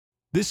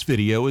This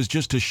video is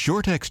just a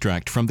short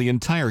extract from the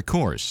entire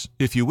course.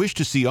 If you wish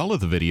to see all of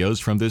the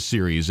videos from this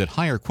series at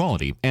higher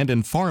quality and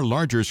in far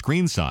larger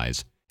screen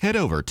size, head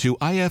over to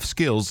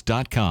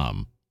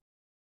ifskills.com.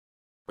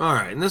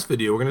 Alright, in this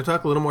video we're going to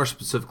talk a little more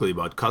specifically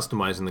about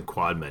customizing the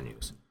quad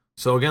menus.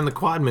 So again, the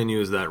quad menu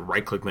is that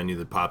right-click menu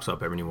that pops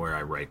up everywhere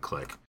I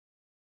right-click.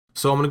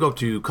 So I'm going to go up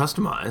to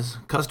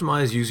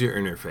Customize User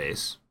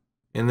Interface,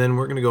 and then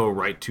we're going to go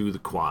right to the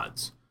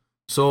quads.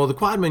 So the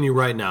quad menu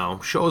right now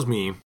shows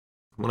me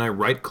when I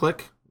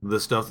right-click the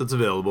stuff that's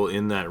available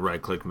in that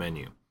right-click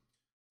menu.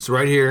 So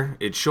right here,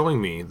 it's showing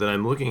me that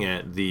I'm looking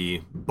at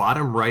the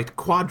bottom right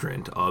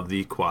quadrant of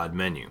the quad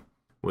menu,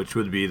 which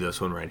would be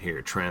this one right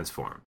here,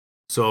 Transform.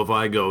 So if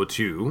I go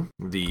to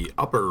the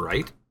upper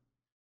right,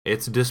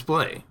 it's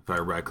Display. If I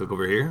right-click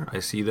over here, I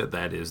see that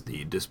that is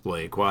the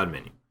Display quad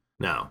menu.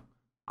 Now,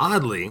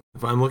 oddly,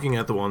 if I'm looking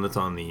at the one that's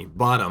on the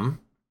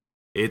bottom,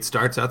 it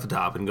starts at the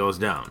top and goes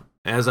down.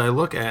 As I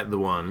look at the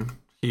one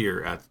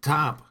here at the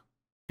top,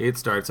 it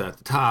starts at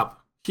the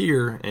top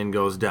here and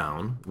goes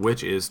down,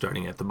 which is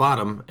starting at the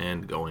bottom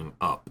and going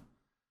up.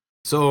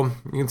 So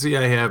you can see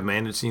I have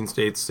manage scene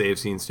states, save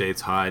scene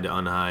states, hide,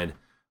 unhide,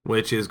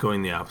 which is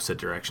going the opposite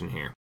direction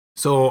here.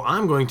 So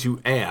I'm going to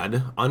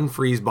add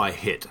unfreeze by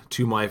hit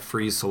to my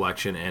freeze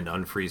selection and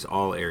unfreeze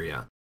all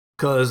area.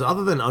 Because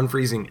other than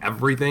unfreezing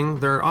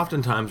everything, there are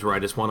often times where I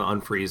just want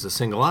to unfreeze a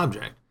single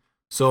object.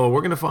 So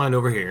we're going to find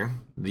over here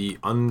the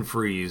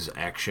unfreeze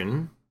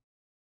action.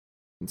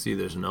 You can see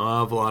there's an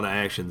awful lot of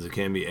actions that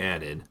can be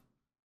added.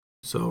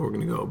 So we're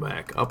going to go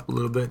back up a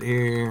little bit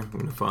here. I'm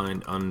going to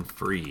find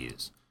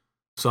unfreeze.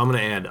 So I'm going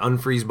to add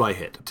unfreeze by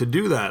hit. To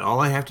do that,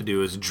 all I have to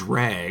do is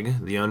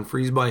drag the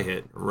unfreeze by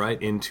hit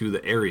right into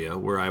the area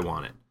where I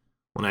want it.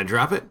 When I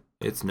drop it,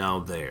 it's now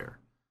there.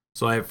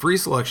 So I have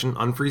freeze selection,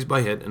 unfreeze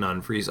by hit, and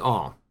unfreeze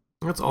all.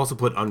 Let's also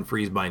put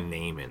unfreeze by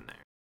name in there.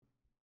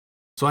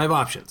 So I have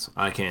options.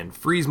 I can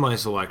freeze my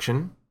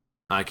selection,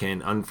 I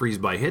can unfreeze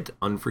by hit,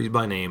 unfreeze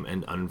by name,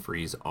 and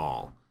unfreeze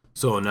all.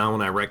 So now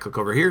when I right click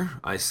over here,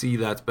 I see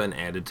that's been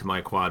added to my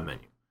quad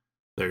menu.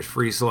 There's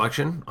freeze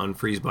selection,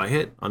 unfreeze by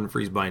hit,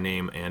 unfreeze by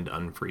name, and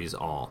unfreeze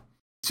all.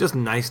 It's just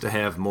nice to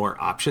have more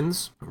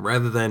options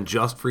rather than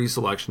just freeze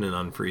selection and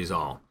unfreeze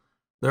all.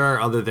 There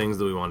are other things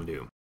that we want to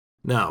do.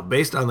 Now,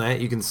 based on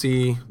that, you can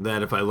see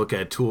that if I look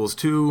at Tools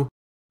 2,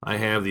 I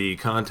have the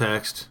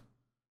context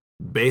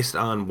based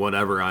on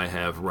whatever I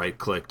have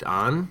right-clicked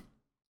on.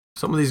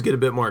 Some of these get a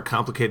bit more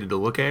complicated to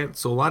look at,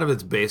 so a lot of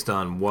it's based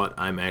on what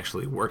I'm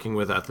actually working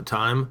with at the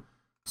time.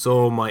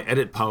 So my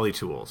Edit Poly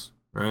Tools,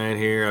 right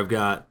here I've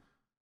got,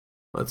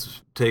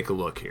 let's take a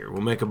look here.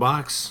 We'll make a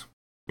box,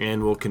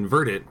 and we'll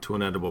convert it to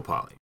an editable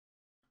poly.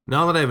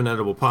 Now that I have an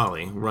editable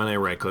poly, run a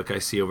right-click, I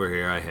see over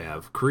here I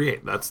have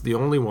Create. That's the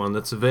only one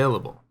that's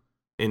available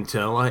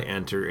until I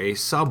enter a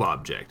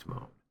sub-object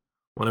mode.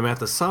 When I'm at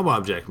the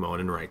sub-object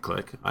mode and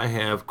right-click, I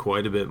have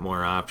quite a bit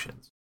more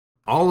options.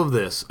 All of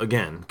this,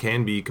 again,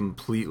 can be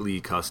completely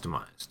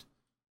customized.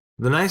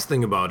 The nice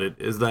thing about it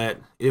is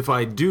that if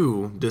I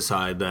do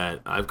decide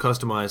that I've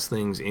customized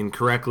things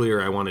incorrectly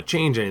or I want to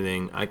change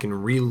anything, I can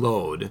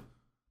reload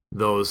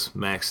those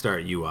Max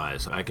Start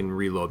UIs. I can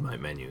reload my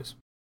menus.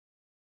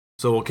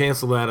 So we'll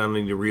cancel that. I don't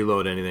need to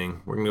reload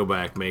anything. We're going to go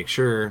back, make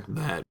sure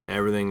that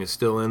everything is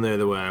still in there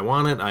the way I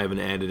want it. I haven't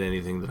added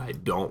anything that I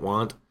don't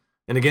want.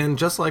 And again,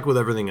 just like with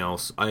everything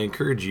else, I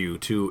encourage you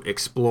to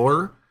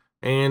explore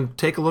and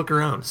take a look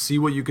around. See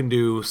what you can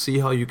do, see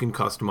how you can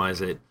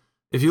customize it.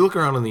 If you look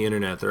around on the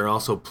internet, there are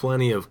also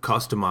plenty of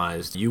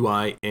customized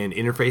UI and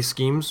interface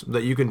schemes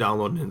that you can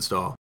download and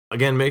install.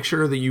 Again, make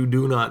sure that you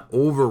do not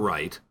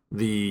overwrite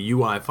the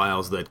UI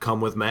files that come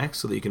with Mac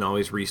so that you can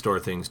always restore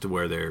things to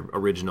where their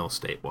original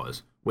state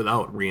was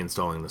without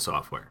reinstalling the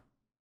software.